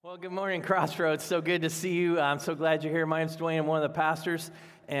Well, good morning, Crossroads. So good to see you. I'm so glad you're here. My name's Dwayne. I'm one of the pastors,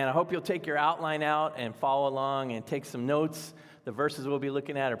 and I hope you'll take your outline out and follow along and take some notes. The verses we'll be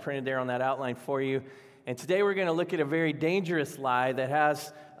looking at are printed there on that outline for you. And today we're going to look at a very dangerous lie that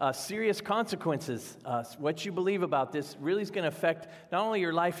has serious consequences. What you believe about this really is going to affect not only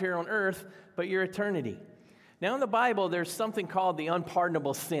your life here on earth, but your eternity. Now, in the Bible, there's something called the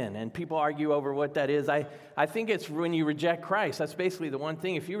unpardonable sin, and people argue over what that is. I think it's when you reject Christ. That's basically the one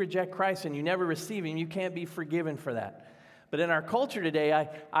thing. If you reject Christ and you never receive Him, you can't be forgiven for that. But in our culture today,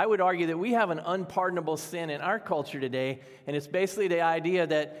 I would argue that we have an unpardonable sin in our culture today, and it's basically the idea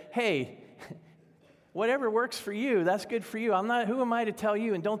that, hey, whatever works for you, that's good for you. Who am I to tell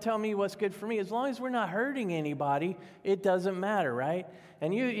you? And don't tell me what's good for me. As long as we're not hurting anybody, it doesn't matter, right?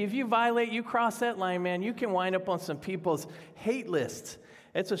 And if you violate, you cross that line, man, you can wind up on some people's hate lists.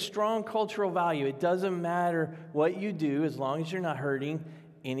 It's a strong cultural value. It doesn't matter what you do as long as you're not hurting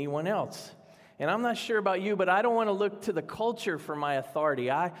anyone else. And I'm not sure about you, but I don't want to look to the culture for my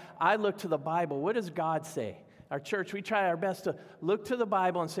authority. I look to the Bible. What does God say? Our church, we try our best to look to the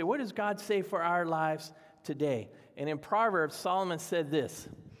Bible and say, what does God say for our lives today? And in Proverbs, Solomon said this.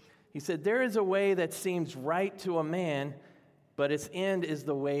 He said, there is a way that seems right to a man, but its end is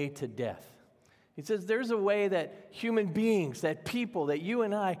the way to death. He says there's a way that human beings, that people, that you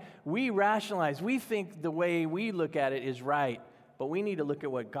and I, we rationalize. We think the way we look at it is right, but we need to look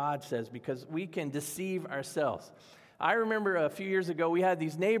at what God says because we can deceive ourselves. I remember a few years ago, we had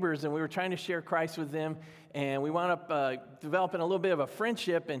these neighbors, and we were trying to share Christ with them, and we wound up developing a little bit of a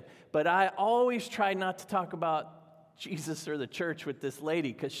friendship, but I always tried not to talk about Jesus or the church with this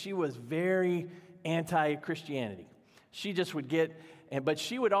lady because she was very anti-Christianity. She just would but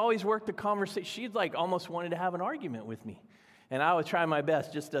she would always work the conversation. She'd almost wanted to have an argument with me. And I would try my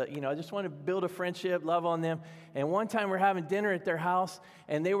best just to, I just want to build a friendship, love on them. And one time we're having dinner at their house,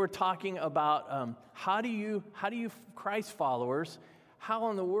 and they were talking about how do you Christ followers, how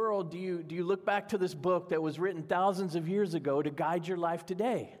in the world do you look back to this book that was written thousands of years ago to guide your life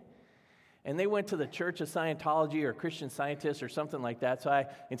today? And they went to the Church of Scientology or Christian Scientists or something like that. So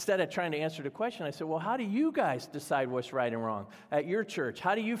instead of trying to answer the question, I said, well, how do you guys decide what's right and wrong at your church?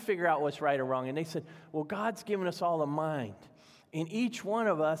 How do you figure out what's right or wrong? And they said, well, God's given us all a mind. And each one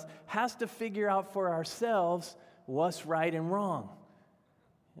of us has to figure out for ourselves what's right and wrong.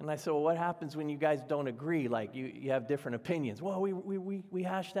 And I said, well, what happens when you guys don't agree? You have different opinions. Well, we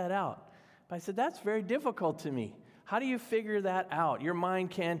hash that out. But I said, that's very difficult to me. How do you figure that out? Your mind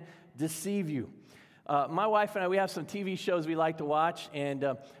can deceive you. My wife and I, we have some TV shows we like to watch, and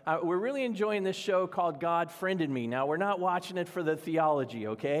we're really enjoying this show called God Friended Me. Now, we're not watching it for the theology,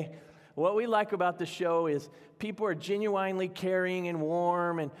 okay? What we like about the show is people are genuinely caring and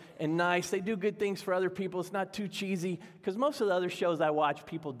warm and nice. They do good things for other people. It's not too cheesy, because most of the other shows I watch,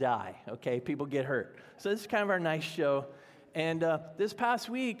 people die, okay? People get hurt. So this is kind of our nice show. And this past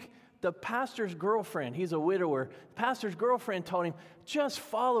week, the pastor's girlfriend, he's a widower, the pastor's girlfriend told him, just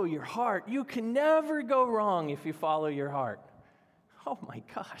follow your heart. You can never go wrong if you follow your heart. Oh my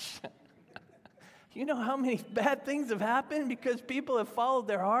gosh. You know how many bad things have happened because people have followed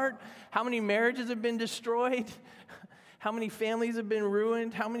their heart? How many marriages have been destroyed? How many families have been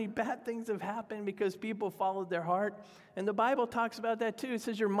ruined? How many bad things have happened because people followed their heart? And the Bible talks about that too. It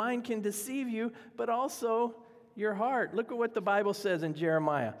says your mind can deceive you, but also your heart. Look at what the Bible says in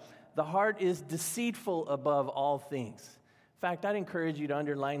Jeremiah. The heart is deceitful above all things. In fact, I'd encourage you to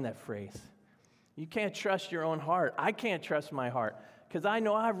underline that phrase. You can't trust your own heart. I can't trust my heart because I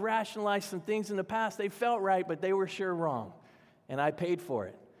know I've rationalized some things in the past. They felt right, but they were sure wrong, and I paid for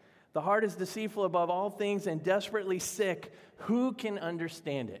it. The heart is deceitful above all things and desperately sick. Who can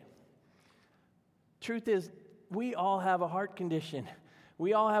understand it? Truth is, we all have a heart condition.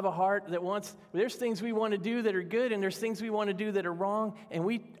 We all have a heart that there's things we want to do that are good, and there's things we want to do that are wrong,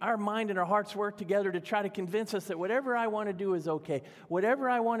 and our mind and our hearts work together to try to convince us that whatever I want to do is okay. Whatever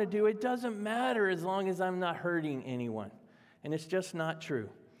I want to do, it doesn't matter as long as I'm not hurting anyone. And it's just not true.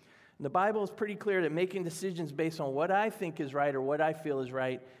 And the Bible is pretty clear that making decisions based on what I think is right or what I feel is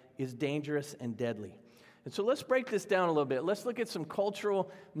right is dangerous and deadly. And so let's break this down a little bit. Let's look at some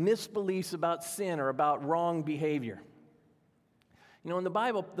cultural misbeliefs about sin or about wrong behavior. In the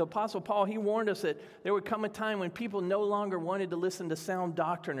Bible, the Apostle Paul, he warned us that there would come a time when people no longer wanted to listen to sound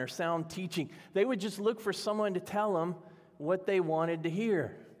doctrine or sound teaching. They would just look for someone to tell them what they wanted to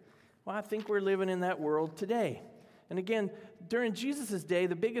hear. Well, I think we're living in that world today. And again, during Jesus' day,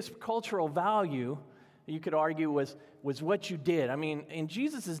 the biggest cultural value, you could argue, was what you did. I mean, in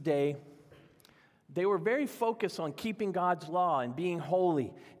Jesus' day, they were very focused on keeping God's law and being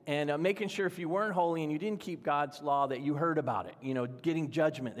holy and making sure if you weren't holy and you didn't keep God's law that you heard about it, getting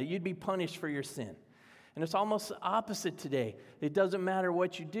judgment, that you'd be punished for your sin. And it's almost the opposite today. It doesn't matter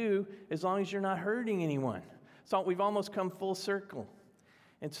what you do as long as you're not hurting anyone. So we've almost come full circle.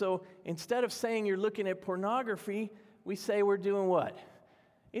 And so instead of saying you're looking at pornography, we say we're doing what?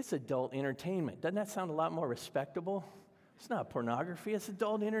 It's adult entertainment. Doesn't that sound a lot more respectable? It's not pornography, it's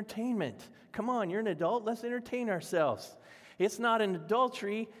adult entertainment. Come on, you're an adult, let's entertain ourselves. It's not an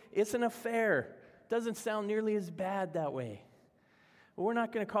adultery, it's an affair. Doesn't sound nearly as bad that way. But we're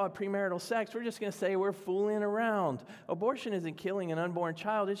not going to call it premarital sex. We're just going to say we're fooling around. Abortion isn't killing an unborn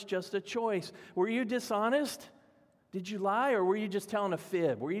child, it's just a choice. Were you dishonest? Did you lie, or were you just telling a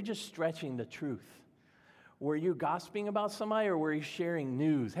fib? Were you just stretching the truth? Were you gossiping about somebody, or were you sharing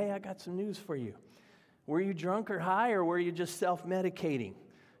news? Hey, I got some news for you. Were you drunk or high, or were you just self-medicating?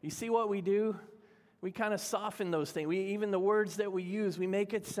 You see what we do? We kind of soften those things. Even the words that we use, we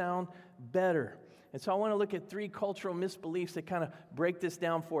make it sound better. And so I want to look at 3 cultural misbeliefs that kind of break this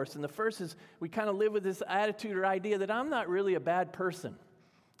down for us. And the first is we kind of live with this attitude or idea that I'm not really a bad person.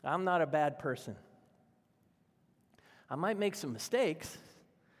 I'm not a bad person. I might make some mistakes,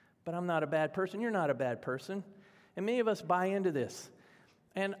 but I'm not a bad person. You're not a bad person. And many of us buy into this.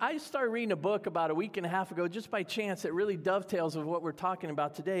 And I started reading a book about a week and a half ago, just by chance, that really dovetails with what we're talking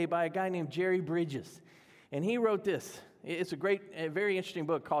about today, by a guy named Jerry Bridges. And he wrote this. It's a very interesting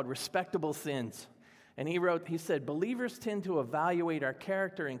book called Respectable Sins. And he said, believers tend to evaluate our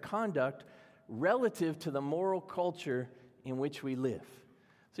character and conduct relative to the moral culture in which we live.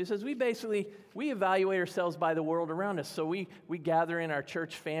 So he says, we evaluate ourselves by the world around us. So we gather in our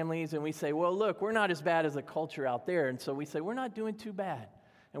church families and we say, well, look, we're not as bad as the culture out there. And so we say, we're not doing too bad.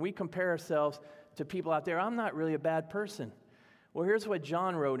 And we compare ourselves to people out there. I'm not really a bad person. Well, here's what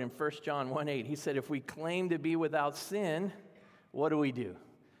John wrote in 1 John 1:8. He said, if we claim to be without sin, what do?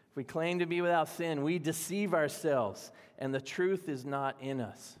 If we claim to be without sin, we deceive ourselves, and the truth is not in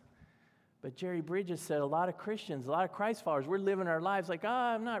us. But Jerry Bridges said a lot of Christians, a lot of Christ followers, we're living our lives like,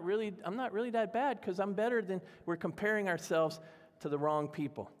 I'm not really that bad because I'm better than, we're comparing ourselves to the wrong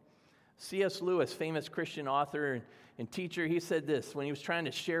people. C.S. Lewis, famous Christian author and teacher, he said this when he was trying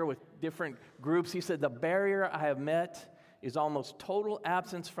to share with different groups. He said, the barrier I have met is almost total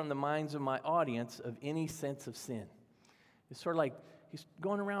absence from the minds of my audience of any sense of sin. It's sort of like he's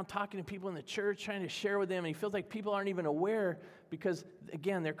going around talking to people in the church, trying to share with them, and he feels like people aren't even aware because,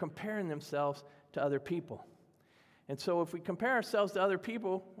 again, they're comparing themselves to other people. And so if we compare ourselves to other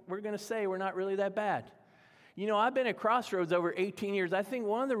people, we're going to say we're not really that bad. I've been at Crossroads over 18 years. I think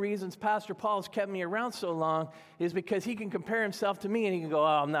one of the reasons Pastor Paul's kept me around so long is because he can compare himself to me and he can go,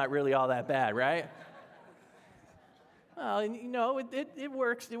 I'm not really all that bad, right? Well, it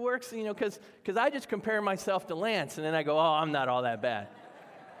works. It works, because I just compare myself to Lance, and then I go, I'm not all that bad.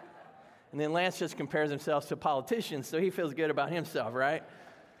 And then Lance just compares himself to politicians, so he feels good about himself, right?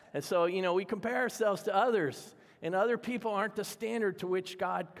 And so, we compare ourselves to others, and other people aren't the standard to which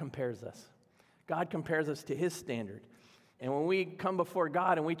God compares us. God compares us to His standard. And when we come before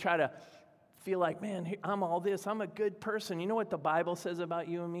God and we try to feel like, man, I'm all this, I'm a good person, you know what the Bible says about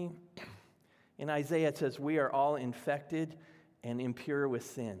you and me? In Isaiah, it says, we are all infected and impure with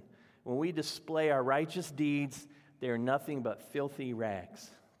sin. When we display our righteous deeds, they are nothing but filthy rags.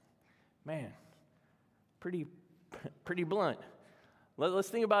 Man, pretty blunt. Let's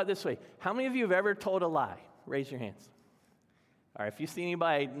think about it this way. How many of you have ever told a lie? Raise your hands. All right, if you see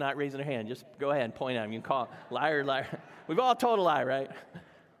anybody not raising their hand, just go ahead and point at them. You can call liar, liar. We've all told a lie, right?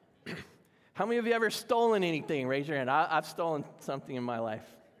 How many of you ever stolen anything? Raise your hand. I've stolen something in my life.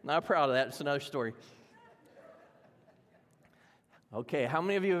 Not proud of that. It's another story. Okay, how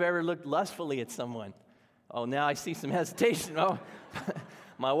many of you have ever looked lustfully at someone? Oh, now I see some hesitation. Oh,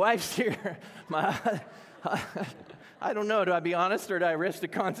 my wife's here. I don't know. Do I be honest or do I risk the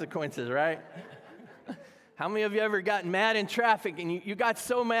consequences, right? How many of you ever gotten mad in traffic and you got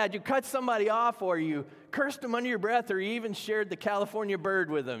so mad you cut somebody off or you cursed them under your breath or you even shared the California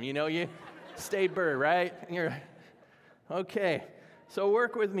bird with them? You state bird, right? And you're okay. So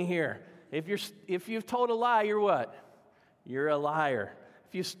work with me here. If you've told a lie, you're what? You're a liar.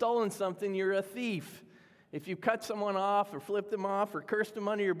 If you've stolen something, you're a thief. If you cut someone off or flipped them off or cursed them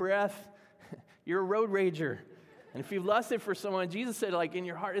under your breath, you're a road rager. And if you've lusted for someone, Jesus said, like in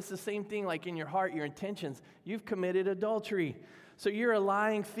your heart, it's the same thing, like in your heart, your intentions, you've committed adultery. So you're a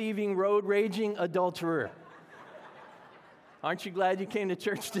lying, thieving, road raging adulterer. Aren't you glad you came to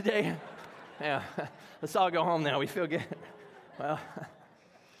church today? Yeah, let's all go home now. We feel good. Well,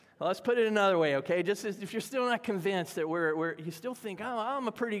 let's put it another way, okay? Just if you're still not convinced that you still think, I'm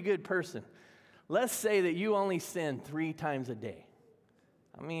a pretty good person. let's say that you only sin 3 times a day.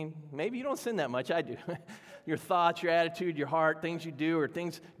 I mean, maybe you don't sin that much. I do. Your thoughts, your attitude, your heart, things you do, or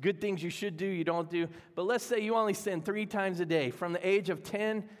good things you should do, you don't do. But let's say you only sin 3 times a day from the age of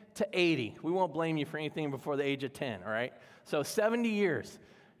 10 to 80. We won't blame you for anything before the age of 10, all right? So 70 years.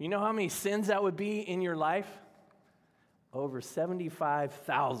 You know how many sins that would be in your life? Over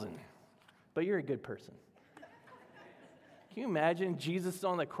 75,000. But you're a good person. Can you imagine Jesus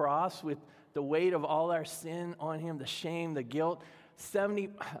on the cross with the weight of all our sin on him, the shame, the guilt?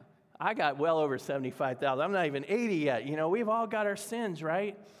 I got well over 75,000. I'm not even 80 yet. You know, we've all got our sins,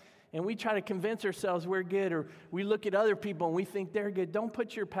 right? And we try to convince ourselves we're good, or we look at other people and we think they're good. Don't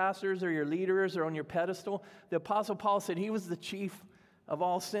put your pastors or your leaders or on your pedestal. The Apostle Paul said he was the chief of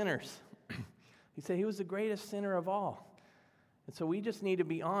all sinners. He said he was the greatest sinner of all. And so we just need to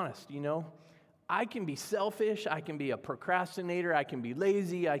be honest, you know. I can be selfish. I can be a procrastinator. I can be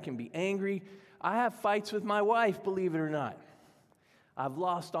lazy. I can be angry. I have fights with my wife, believe it or not. I've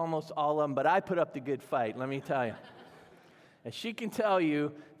lost almost all of them, but I put up the good fight, let me tell you. And she can tell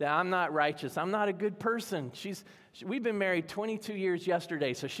you that I'm not righteous. I'm not a good person. We've been married 22 years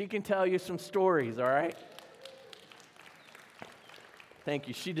yesterday, so she can tell you some stories, all right? Thank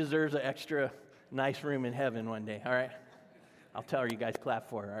you. She deserves an extra nice room in heaven one day, all right? I'll tell her you guys clap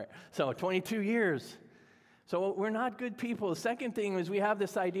for her, all right? So 22 years. So we're not good people. The second thing is we have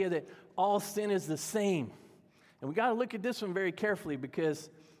this idea that all sin is the same. And we got to look at this one very carefully because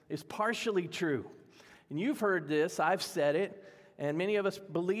it's partially true. And you've heard this, I've said it, and many of us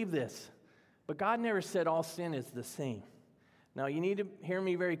believe this. But God never said all sin is the same. Now, you need to hear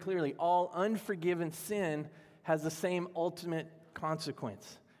me very clearly. All unforgiven sin has the same ultimate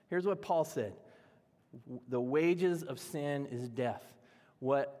consequence. Here's what Paul said. The wages of sin is death.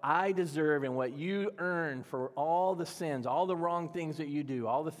 What I deserve and what you earn for all the sins, all the wrong things that you do,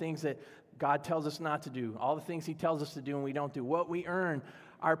 all the things that God tells us not to do, all the things he tells us to do and we don't do, what we earn,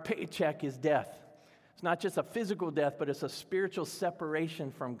 our paycheck is death. It's not just a physical death, but it's a spiritual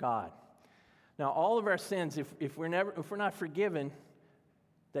separation from God. Now, all of our sins, if we're not forgiven,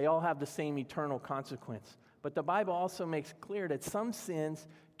 they all have the same eternal consequence. But the Bible also makes clear that some sins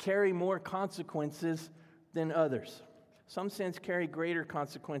carry more consequences than others. Some sins carry greater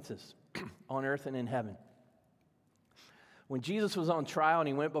consequences on earth and in heaven. When Jesus was on trial and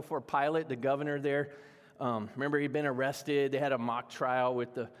he went before Pilate, the governor there, remember he'd been arrested. They had a mock trial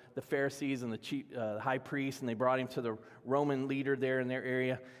with the Pharisees and the chief, high priest, and they brought him to the Roman leader there in their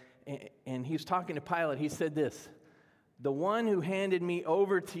area. And he was talking to Pilate. He said this, "The one who handed me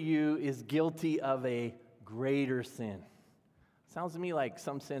over to you is guilty of a greater sin." Sounds to me like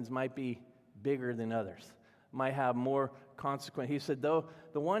some sins might be bigger than others, might have more consequence. He said, though,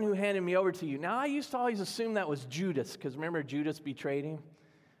 the one who handed me over to you. Now, I used to always assume that was Judas, because remember Judas betrayed him?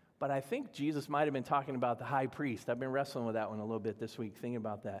 But I think Jesus might have been talking about the high priest. I've been wrestling with that one a little bit this week, thinking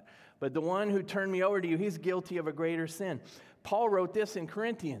about that. But the one who turned me over to you, he's guilty of a greater sin. Paul wrote this in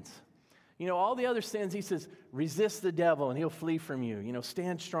Corinthians. You know, all the other sins, he says, resist the devil and he'll flee from you. You know,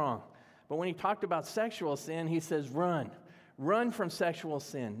 stand strong. But when he talked about sexual sin, he says, run. Run from sexual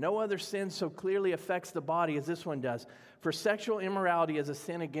sin. No other sin so clearly affects the body as this one does. For sexual immorality is a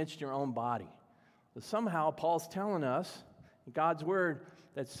sin against your own body. But somehow, Paul's telling us, in God's word,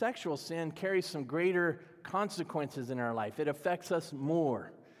 that sexual sin carries some greater consequences in our life. It affects us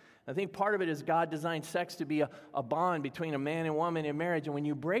more. I think part of it is God designed sex to be a bond between a man and woman in marriage. And when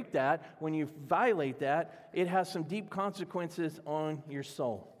you break that, when you violate that, it has some deep consequences on your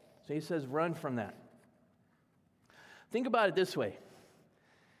soul. So he says, run from that. Think about it this way.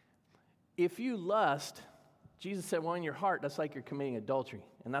 If you lust, Jesus said, well, in your heart, that's like you're committing adultery.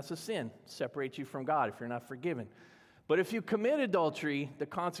 And that's a sin. It separates you from God if you're not forgiven. But if you commit adultery, the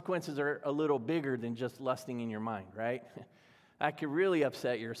consequences are a little bigger than just lusting in your mind, right? That could really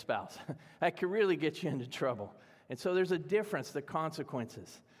upset your spouse. That could really get you into trouble. And so there's a difference, the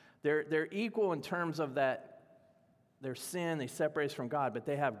consequences. They're equal in terms of that, their sin, they separate us from God, but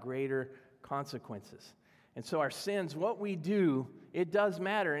they have greater consequences. And so our sins, what we do, it does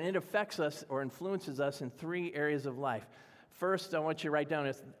matter, and it affects us or influences us in 3 areas of life. First, I want you to write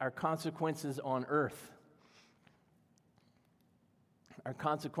down our consequences on earth. Our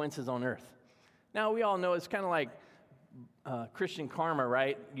consequences on earth. Now, we all know it's kind of like Christian karma,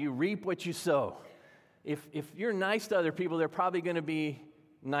 right? You reap what you sow. If you're nice to other people, they're probably going to be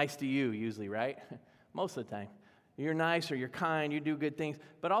nice to you usually, right? Most of the time. You're nice or you're kind, you do good things.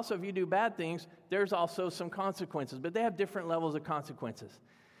 But also if you do bad things, there's also some consequences. But they have different levels of consequences.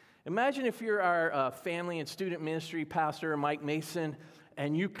 Imagine if you're our family and student ministry pastor, Mike Mason,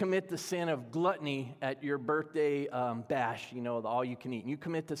 and you commit the sin of gluttony at your birthday bash, you know, the all you can eat. And you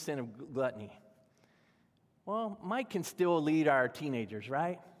commit the sin of gluttony. Well, Mike can still lead our teenagers,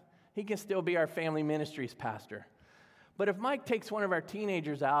 right? He can still be our family ministries pastor. But if Mike takes one of our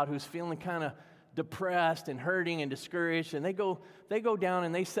teenagers out who's feeling kind of depressed and hurting and discouraged, and they go down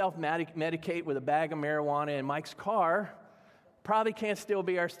and they self-medicate with a bag of marijuana in Mike's car, probably can't still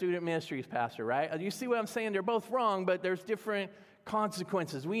be our student ministries pastor, right? You see what I'm saying? They're both wrong, but there's different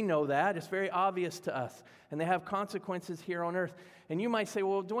consequences. We know that. It's very obvious to us. And they have consequences here on earth. And you might say,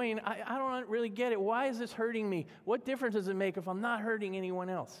 well, Dwayne, I don't really get it. Why is this hurting me? What difference does it make if I'm not hurting anyone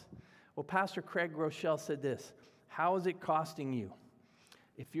else? Well, Pastor Craig Groeschel said this: how is it costing you?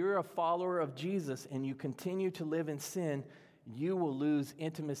 If you're a follower of Jesus and you continue to live in sin, you will lose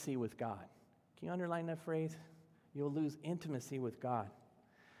intimacy with God. Can you underline that phrase? You'll lose intimacy with God.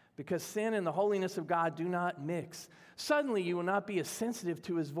 Because sin and the holiness of God do not mix. Suddenly, you will not be as sensitive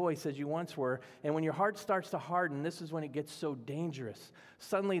to his voice as you once were. And when your heart starts to harden, this is when it gets so dangerous.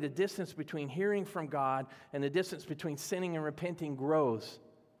 Suddenly, the distance between hearing from God and the distance between sinning and repenting grows.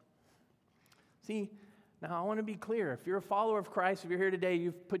 See, now I want to be clear. If you're a follower of Christ, if you're here today,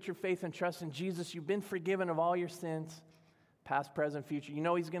 you've put your faith and trust in Jesus, you've been forgiven of all your sins, past, present, future. You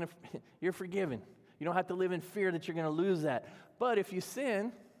know you're forgiven. You don't have to live in fear that you're going to lose that. But if you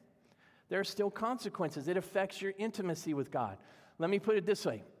sin, there are still consequences. It affects your intimacy with God. Let me put it this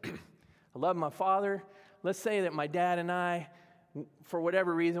way. I love my father. Let's say that my dad and I, for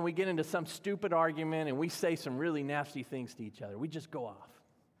whatever reason, we get into some stupid argument and we say some really nasty things to each other. We just go off.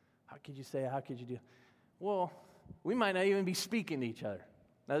 How could you say it? How could you do it? Well, we might not even be speaking to each other.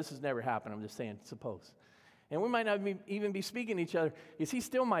 Now, this has never happened. I'm just saying, suppose. And we might not even be speaking to each other. Is he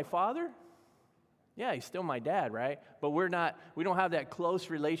still my father? Yeah, he's still my dad, right? But we don't have that close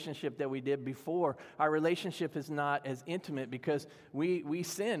relationship that we did before. Our relationship is not as intimate because we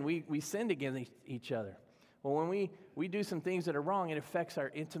sin. We sinned against each other. Well, when we do some things that are wrong, it affects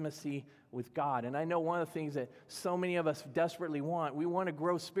our intimacy with God. And I know one of the things that so many of us desperately want, we want to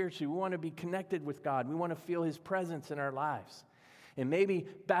grow spiritually. We want to be connected with God. We want to feel his presence in our lives. And maybe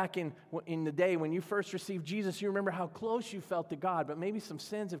back in the day when you first received Jesus, you remember how close you felt to God, but maybe some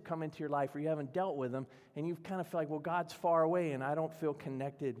sins have come into your life or you haven't dealt with them, and you kind of feel like, well, God's far away and I don't feel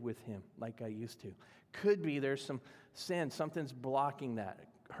connected with him like I used to. Could be there's some sin, something's blocking that,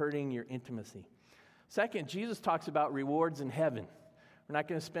 hurting your intimacy. Second, Jesus talks about rewards in heaven. We're not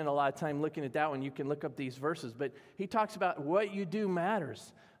going to spend a lot of time looking at that one. You can look up these verses, but he talks about what you do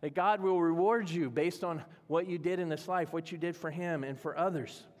matters. That God will reward you based on what you did in this life, what you did for him and for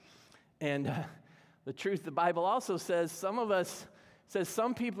others. And the truth, the Bible also says,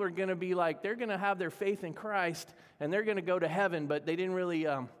 some people are going to be like, they're going to have their faith in Christ and they're going to go to heaven, but they didn't really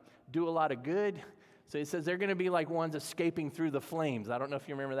do a lot of good. So he says they're going to be like ones escaping through the flames. I don't know if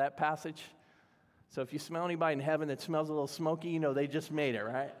you remember that passage. So if you smell anybody in heaven that smells a little smoky, you know they just made it,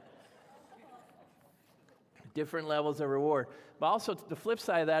 right? Different levels of reward. But also the flip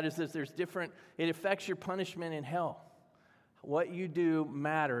side of that is that it affects your punishment in hell. What you do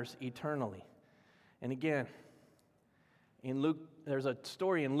matters eternally. And again, in Luke, there's a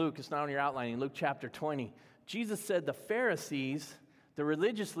story in Luke, it's not on your outline, in Luke chapter 20. Jesus said the Pharisees, the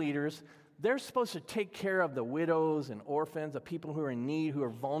religious leaders, they're supposed to take care of the widows and orphans, the people who are in need, who are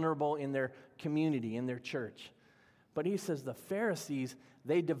vulnerable in their community, in their church. But he says the Pharisees,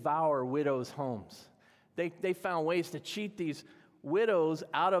 they devour widows' homes. They found ways to cheat these widows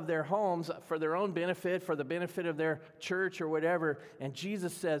out of their homes for their own benefit, for the benefit of their church or whatever. And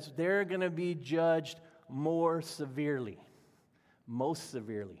Jesus says they're going to be judged more severely, most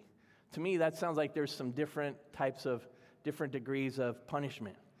severely. To me, that sounds like there's some different degrees of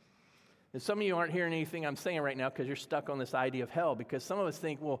punishment. And some of you aren't hearing anything I'm saying right now because you're stuck on this idea of hell. Because some of us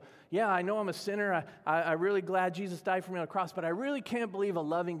think, well, yeah, I know I'm a sinner. I'm really glad Jesus died for me on the cross, but I really can't believe a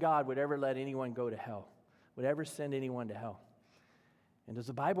loving God would ever let anyone go to hell, would ever send anyone to hell. And does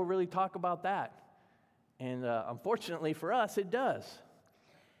the Bible really talk about that? And unfortunately for us, it does.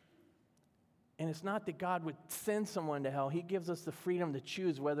 And it's not that God would send someone to hell. He gives us the freedom to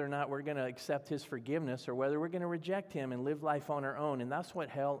choose whether or not we're going to accept his forgiveness or whether we're going to reject him and live life on our own. And that's what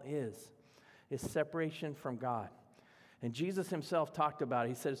hell is separation from God. And Jesus himself talked about it.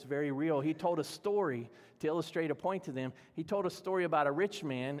 He said it's very real. He told a story to illustrate a point to them. He told a story about a rich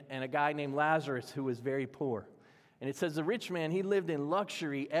man and a guy named Lazarus who was very poor. And it says the rich man, he lived in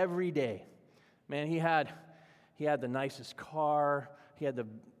luxury every day. Man, he had the nicest car. He had the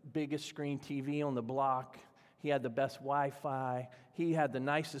biggest screen TV on the block. He had the best Wi-Fi. He had the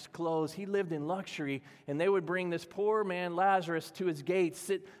nicest clothes. He lived in luxury, and they would bring this poor man, Lazarus, to his gates.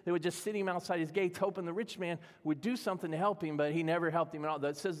 They would just sit him outside his gates, hoping the rich man would do something to help him, but he never helped him at all.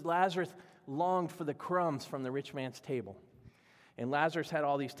 It says Lazarus longed for the crumbs from the rich man's table. And Lazarus had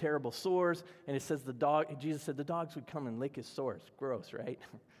all these terrible sores, and it says Jesus said the dogs would come and lick his sores. Gross, right?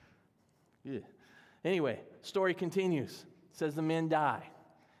 Yeah. Anyway, story continues. It says the men die.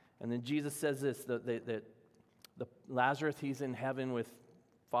 And then Jesus says this, that the Lazarus, he's in heaven with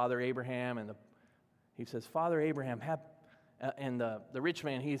Father Abraham, and he says, Father Abraham, and the rich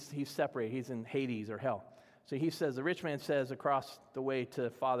man, he's separated. He's in Hades or hell. So he says, the rich man says across the way to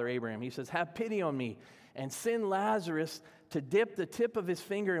Father Abraham, he says, have pity on me and send Lazarus to dip the tip of his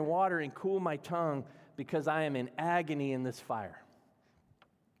finger in water and cool my tongue because I am in agony in this fire.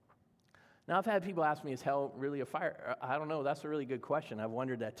 Now, I've had people ask me, is hell really a fire? I don't know. That's a really good question. I've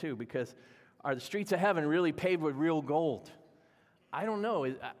wondered that too, because are the streets of heaven really paved with real gold? I don't know.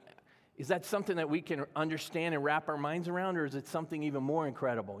 Is that something that we can understand and wrap our minds around, or is it something even more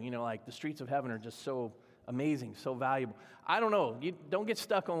incredible? You know, like the streets of heaven are just so amazing, so valuable. I don't know. You don't get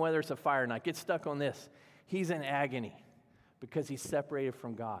stuck on whether it's a fire or not. Get stuck on this. He's in agony because he's separated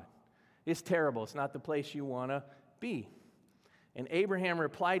from God. It's terrible. It's not the place you want to be. And Abraham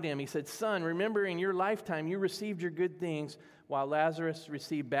replied to him, he said, Son, remember in your lifetime you received your good things while Lazarus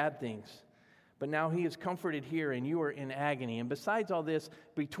received bad things. But now he is comforted here and you are in agony. And besides all this,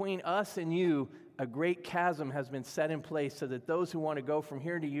 between us and you, a great chasm has been set in place so that those who want to go from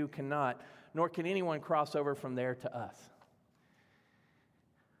here to you cannot, nor can anyone cross over from there to us.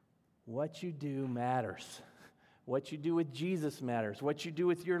 What you do matters. What you do with Jesus matters. What you do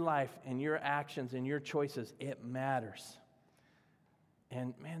with your life and your actions and your choices, it matters.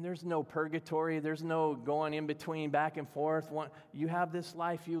 And man, there's no purgatory. There's no going in between, back and forth. You have this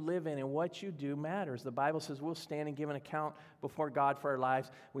life you live in, and what you do matters. The Bible says we'll stand and give an account before God for our lives.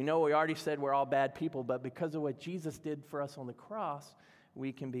 We know we already said we're all bad people, but because of what Jesus did for us on the cross,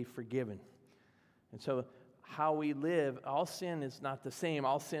 we can be forgiven. And so how we live, all sin is not the same.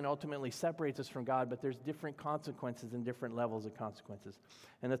 All sin ultimately separates us from God, but there's different consequences and different levels of consequences.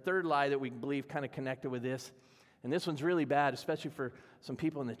 And the third lie that we believe kind of connected with this, and this one's really bad, especially for some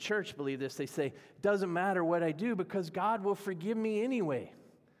people in the church believe this. They say, it doesn't matter what I do because God will forgive me anyway.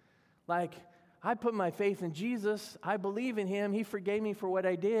 Like, I put my faith in Jesus. I believe in him. He forgave me for what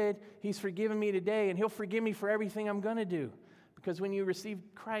I did. He's forgiven me today, and he'll forgive me for everything I'm going to do. Because when you receive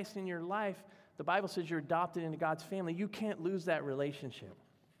Christ in your life, the Bible says you're adopted into God's family. You can't lose that relationship.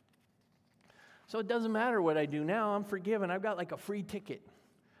 So it doesn't matter what I do now. I'm forgiven. I've got like a free ticket.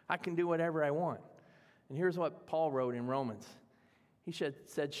 I can do whatever I want. And here's what Paul wrote in Romans. He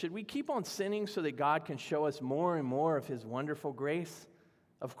said, should we keep on sinning so that God can show us more and more of his wonderful grace?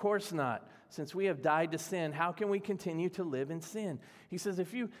 Of course not. Since we have died to sin, how can we continue to live in sin? He says,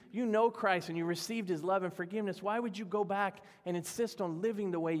 if you know Christ and you received his love and forgiveness, why would you go back and insist on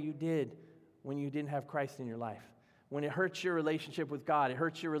living the way you did when you didn't have Christ in your life? When it hurts your relationship with God, it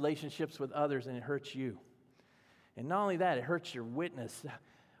hurts your relationships with others, and it hurts you. And not only that, it hurts your witness.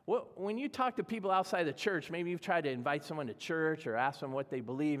 When you talk to people outside the church, maybe you've tried to invite someone to church or ask them what they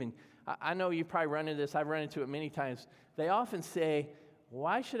believe, and I know you've probably run into this. I've run into it many times. They often say,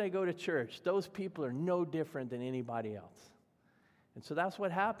 why should I go to church? Those people are no different than anybody else. And so that's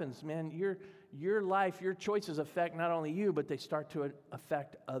what happens, man. Your life, your choices affect not only you, but they start to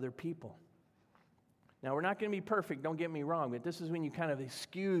affect other people. Now, we're not going to be perfect, don't get me wrong, but this is when you kind of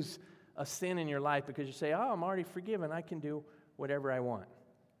excuse a sin in your life because you say, I'm already forgiven. I can do whatever I want.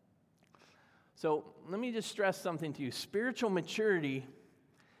 So let me just stress something to you. Spiritual maturity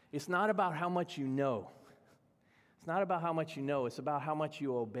is not about how much you know. It's not about how much you know. It's about how much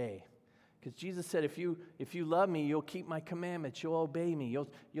you obey. Because Jesus said, if you love me, you'll keep my commandments. You'll obey me.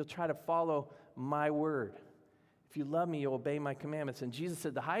 You'll try to follow my word. If you love me, you'll obey my commandments. And Jesus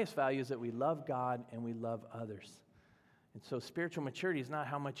said the highest value is that we love God and we love others. And so spiritual maturity is not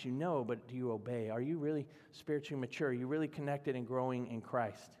how much you know, but do you obey? Are you really spiritually mature? Are you really connected and growing in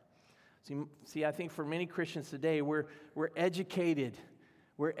Christ? See, I think for many Christians today, we're educated.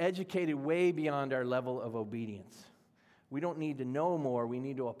 We're educated way beyond our level of obedience. We don't need to know more. We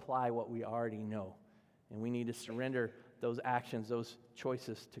need to apply what we already know. And we need to surrender those actions, those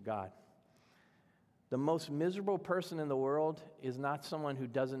choices to God. The most miserable person in the world is not someone who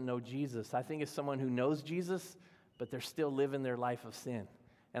doesn't know Jesus. I think it's someone who knows Jesus, but they're still living their life of sin.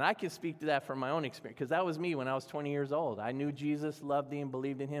 And I can speak to that from my own experience, because that was me when I was 20 years old. I knew Jesus, loved him,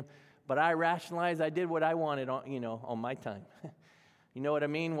 believed in him. But I rationalized, I did what I wanted on my time. You know what I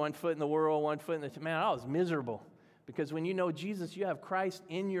mean? One foot in the world, one foot in the... Man, I was miserable. Because when you know Jesus, you have Christ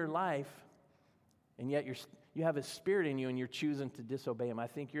in your life, and yet you have his Spirit in you, and you're choosing to disobey him. I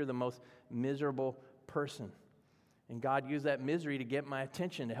think you're the most miserable person. And God used that misery to get my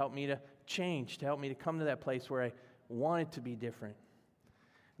attention, to help me to change, to help me to come to that place where I wanted to be different.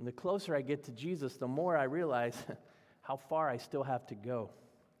 And the closer I get to Jesus, the more I realize how far I still have to go.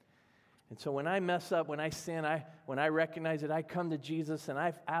 And so when I mess up, when I sin, when I recognize it, I come to Jesus and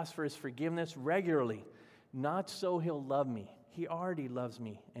I ask for his forgiveness regularly. Not so he'll love me. He already loves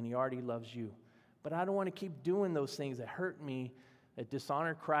me and he already loves you. But I don't want to keep doing those things that hurt me, that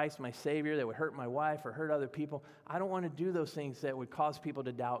dishonor Christ, my Savior, that would hurt my wife or hurt other people. I don't want to do those things that would cause people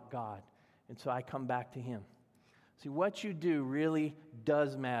to doubt God. And so I come back to him. See, what you do really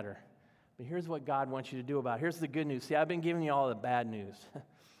does matter. But here's what God wants you to do about it. Here's the good news. See, I've been giving you all the bad news.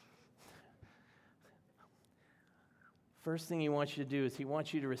 First thing he wants you to do is he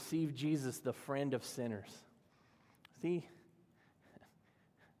wants you to receive Jesus, the friend of sinners. See,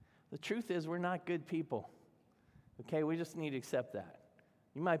 the truth is we're not good people. Okay, we just need to accept that.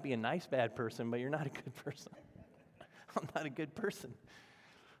 You might be a nice bad person, but you're not a good person. I'm not a good person.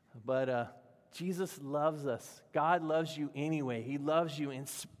 But Jesus loves us. God loves you anyway. He loves you in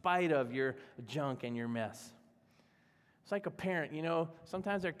spite of your junk and your mess. It's like a parent,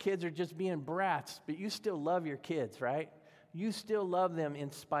 sometimes our kids are just being brats, but you still love your kids, right? You still love them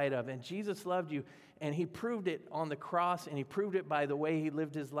in spite of. And Jesus loved you, and he proved it on the cross, and he proved it by the way he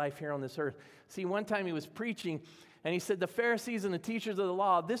lived his life here on this earth. See, one time he was preaching, and he said, the Pharisees and the teachers of the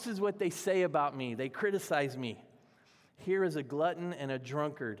law, this is what they say about me. They criticize me. Here is a glutton and a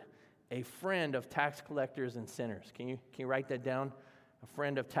drunkard, a friend of tax collectors and sinners. Can you write that down?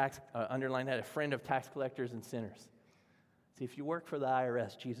 Underline that, a friend of tax collectors and sinners. See, if you work for the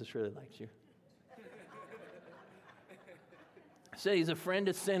IRS, Jesus really likes you. So he's a friend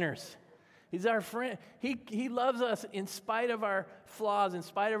of sinners. He's our friend. He loves us in spite of our flaws, in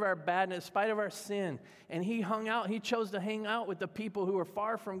spite of our badness, in spite of our sin. And he chose to hang out with the people who are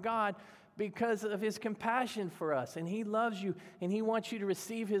far from God because of his compassion for us. And he loves you, and he wants you to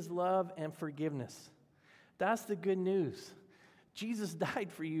receive his love and forgiveness. That's the good news. Jesus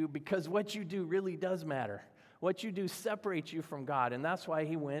died for you because what you do really does matter. What you do separates you from God, and that's why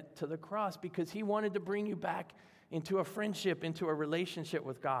he went to the cross, because he wanted to bring you back into a friendship, into a relationship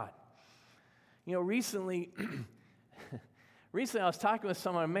with God. Recently I was talking with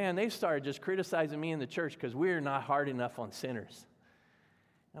someone, man, they started just criticizing me in the church because we're not hard enough on sinners.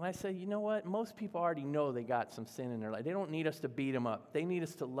 And I said, you know what? Most people already know they got some sin in their life. They don't need us to beat them up. They need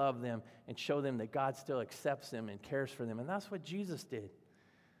us to love them and show them that God still accepts them and cares for them. And that's what Jesus did.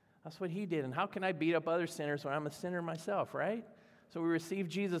 That's what he did. And how can I beat up other sinners when I'm a sinner myself, right? So we receive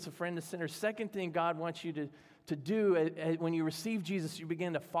Jesus, a friend of sinners. Second thing God wants you to do when you receive Jesus, you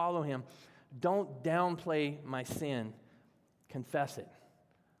begin to follow him. Don't downplay my sin. Confess it.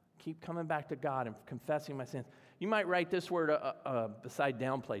 Keep coming back to God and confessing my sins. You might write this word beside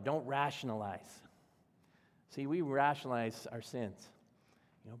downplay. Don't rationalize. See, we rationalize our sins.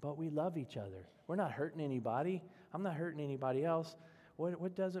 But we love each other. We're not hurting anybody. I'm not hurting anybody else.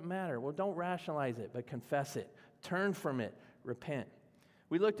 What does it matter? Well, don't rationalize it, but confess it. Turn from it. Repent.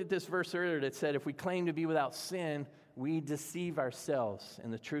 We looked at this verse earlier that said, if we claim to be without sin, we deceive ourselves,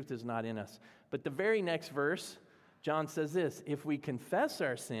 and the truth is not in us. But the very next verse, John says this, if we confess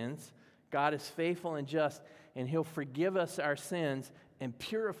our sins, God is faithful and just, and he'll forgive us our sins and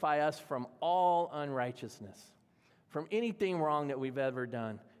purify us from all unrighteousness. From anything wrong that we've ever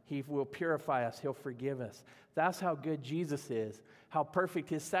done, he will purify us. He'll forgive us. That's how good Jesus is, how perfect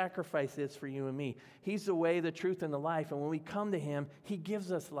his sacrifice is for you and me. He's the way, the truth, and the life. And when we come to him, he gives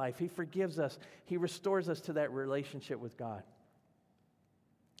us life. He forgives us. He restores us to that relationship with God.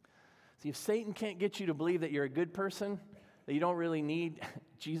 See, if Satan can't get you to believe that you're a good person, that you don't really need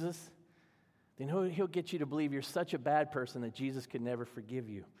Jesus, then he'll get you to believe you're such a bad person that Jesus could never forgive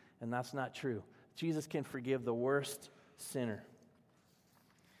you. And that's not true. Jesus can forgive the worst sinner.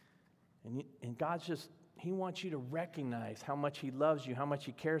 And God's he wants you to recognize how much he loves you, how much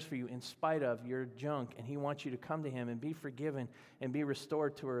he cares for you in spite of your junk. And he wants you to come to him and be forgiven and be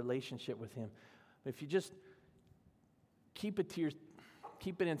restored to a relationship with him. But if you just keep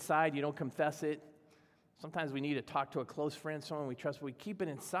it inside, you don't confess it. Sometimes we need to talk to a close friend, someone we trust. But we keep it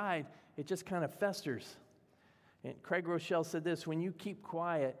inside, it just kind of festers. And Craig Rochelle said this, when you keep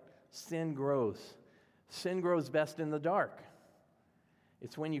quiet, sin grows. Sin grows best in the dark.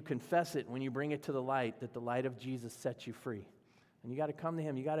 It's when you confess it, when you bring it to the light, that the light of Jesus sets you free. And you got to come to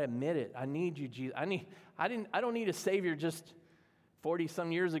him. You got to admit it. I need you, Jesus. I don't need a Savior just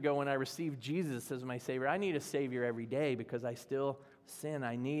 40-some years ago when I received Jesus as my Savior. I need a Savior every day because I still sin.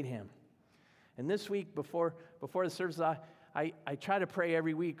 I need him. And this week, before the service, I try to pray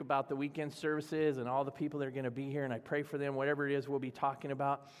every week about the weekend services and all the people that are going to be here, and I pray for them, whatever it is we'll be talking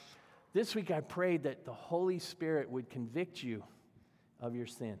about. This week, I prayed that the Holy Spirit would convict you of your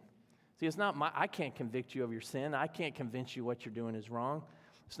sin. See, it's not I can't convict you of your sin. I can't convince you what you're doing is wrong.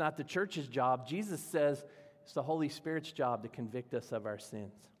 It's not the church's job. Jesus says it's the Holy Spirit's job to convict us of our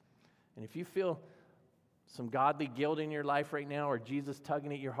sins. And if you feel some godly guilt in your life right now, or Jesus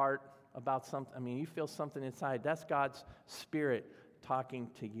tugging at your heart about something, you feel something inside, that's God's Spirit talking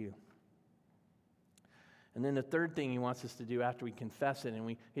to you. And then the third thing he wants us to do after we confess it,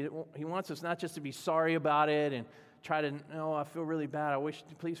 and he wants us not just to be sorry about it and try to, no, I feel really bad,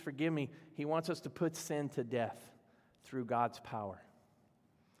 please forgive me. He wants us to put sin to death through God's power.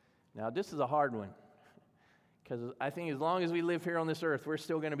 Now, this is a hard one, because I think as long as we live here on this earth, we're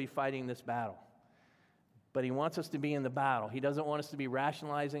still going to be fighting this battle. But he wants us to be in the battle. He doesn't want us to be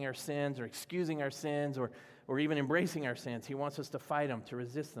rationalizing our sins or excusing our sins or even embracing our sins. He wants us to fight them, to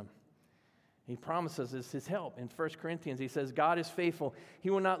resist them. He promises us his help. In 1 Corinthians, he says, God is faithful. He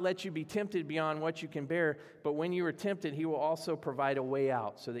will not let you be tempted beyond what you can bear, but when you are tempted, he will also provide a way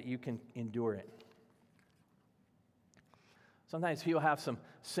out so that you can endure it. Sometimes people have some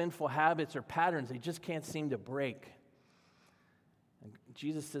sinful habits or patterns they just can't seem to break. And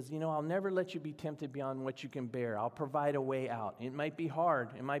Jesus says, I'll never let you be tempted beyond what you can bear. I'll provide a way out. It might be hard,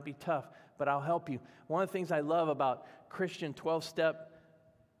 it might be tough, but I'll help you. One of the things I love about Christian 12-step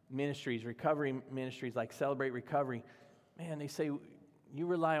ministries, recovery ministries like Celebrate Recovery, man, they say you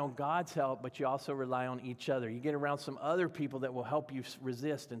rely on God's help, but you also rely on each other. You get around some other people that will help you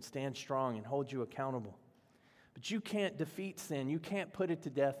resist and stand strong and hold you accountable. But you can't defeat sin. You can't put it to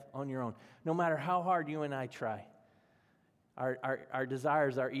death on your own, no matter how hard you and I try. Our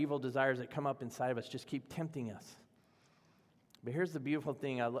desires, our evil desires that come up inside of us just keep tempting us. But here's the beautiful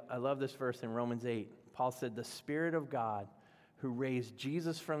thing. I love this verse in Romans 8. Paul said, the Spirit of God who raised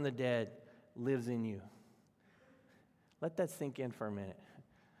Jesus from the dead lives in you. Let that sink in for a minute.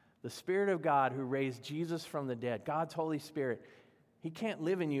 The Spirit of God who raised Jesus from the dead, God's Holy Spirit, he can't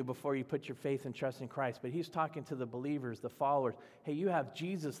live in you before you put your faith and trust in Christ, but he's talking to the believers, the followers. Hey, you have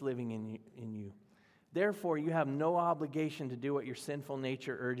Jesus living in you. Therefore, you have no obligation to do what your sinful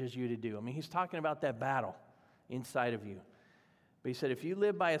nature urges you to do. He's talking about that battle inside of you. But he said, if you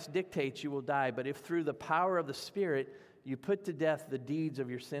live by its dictates, you will die. But if through the power of the Spirit, you put to death the deeds of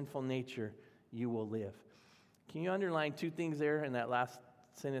your sinful nature, you will live. Can you underline two things there in that last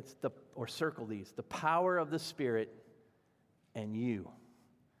sentence, or circle these? The power of the Spirit and you.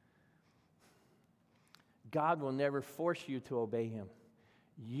 God will never force you to obey him.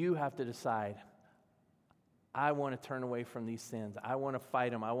 You have to decide, I want to turn away from these sins. I want to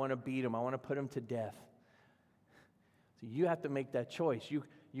fight them. I want to beat them. I want to put them to death. So you have to make that choice.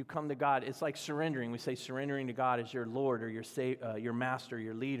 You come to God. It's like surrendering. We say surrendering to God as your Lord or your master,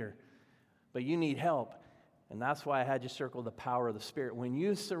 your leader. But you need help. And that's why I had you circle the power of the Spirit. When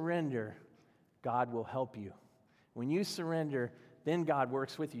you surrender, God will help you. When you surrender, then God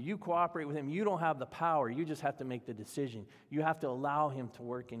works with you. You cooperate with him. You don't have the power. You just have to make the decision. You have to allow him to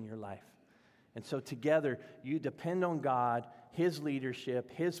work in your life. And so together, you depend on God, his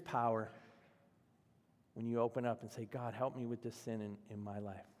leadership, his power, when you open up and say, God, help me with this sin in my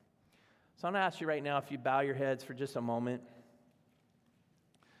life. So I'm going to ask you right now if you bow your heads for just a moment.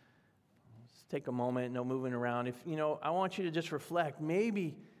 Just take a moment, no moving around. I want you to just reflect.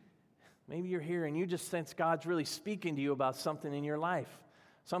 Maybe you're here and you just sense God's really speaking to you about something in your life.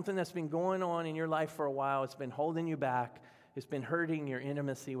 Something that's been going on in your life for a while. It's been holding you back. It's been hurting your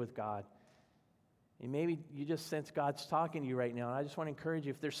intimacy with God. And maybe you just sense God's talking to you right now. And I just want to encourage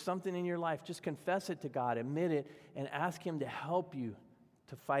you, if there's something in your life, just confess it to God, admit it, and ask him to help you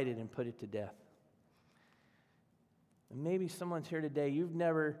to fight it and put it to death. And maybe someone's here today, you've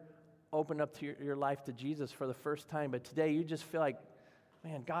never opened up to your life to Jesus for the first time, but today you just feel like,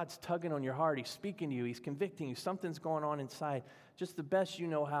 man, God's tugging on your heart. He's speaking to you. He's convicting you. Something's going on inside. Just the best you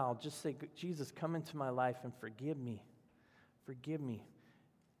know how. Just say, Jesus, come into my life and forgive me. Forgive me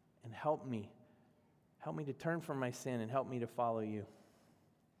and help me. Help me to turn from my sin and help me to follow you.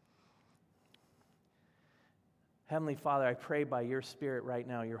 Heavenly Father, I pray by your Spirit right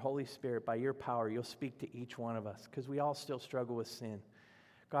now, your Holy Spirit, by your power, you'll speak to each one of us because we all still struggle with sin.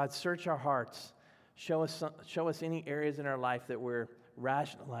 God, search our hearts. Show us any areas in our life that we're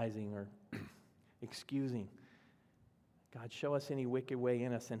rationalizing or excusing. God, show us any wicked way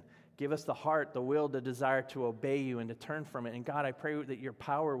in us and give us the heart, the will, the desire to obey you and to turn from it. And God, I pray that your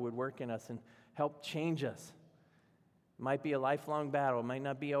power would work in us and help change us. It might be a lifelong battle. It might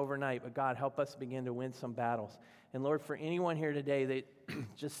not be overnight, but God, help us begin to win some battles. And Lord, for anyone here today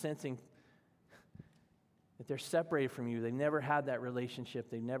that just sensing that they're separated from you, they never had that relationship,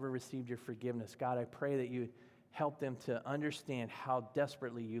 they never received your forgiveness, God, I pray that you help them to understand how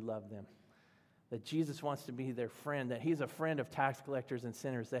desperately you love them. That Jesus wants to be their friend, that he's a friend of tax collectors and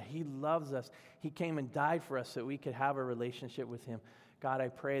sinners, that he loves us. He came and died for us so we could have a relationship with him. God, I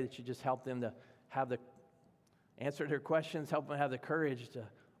pray that you just help them to have the answer their questions, help them have the courage to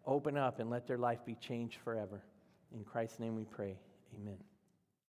open up and let their life be changed forever. In Christ's name we pray. Amen.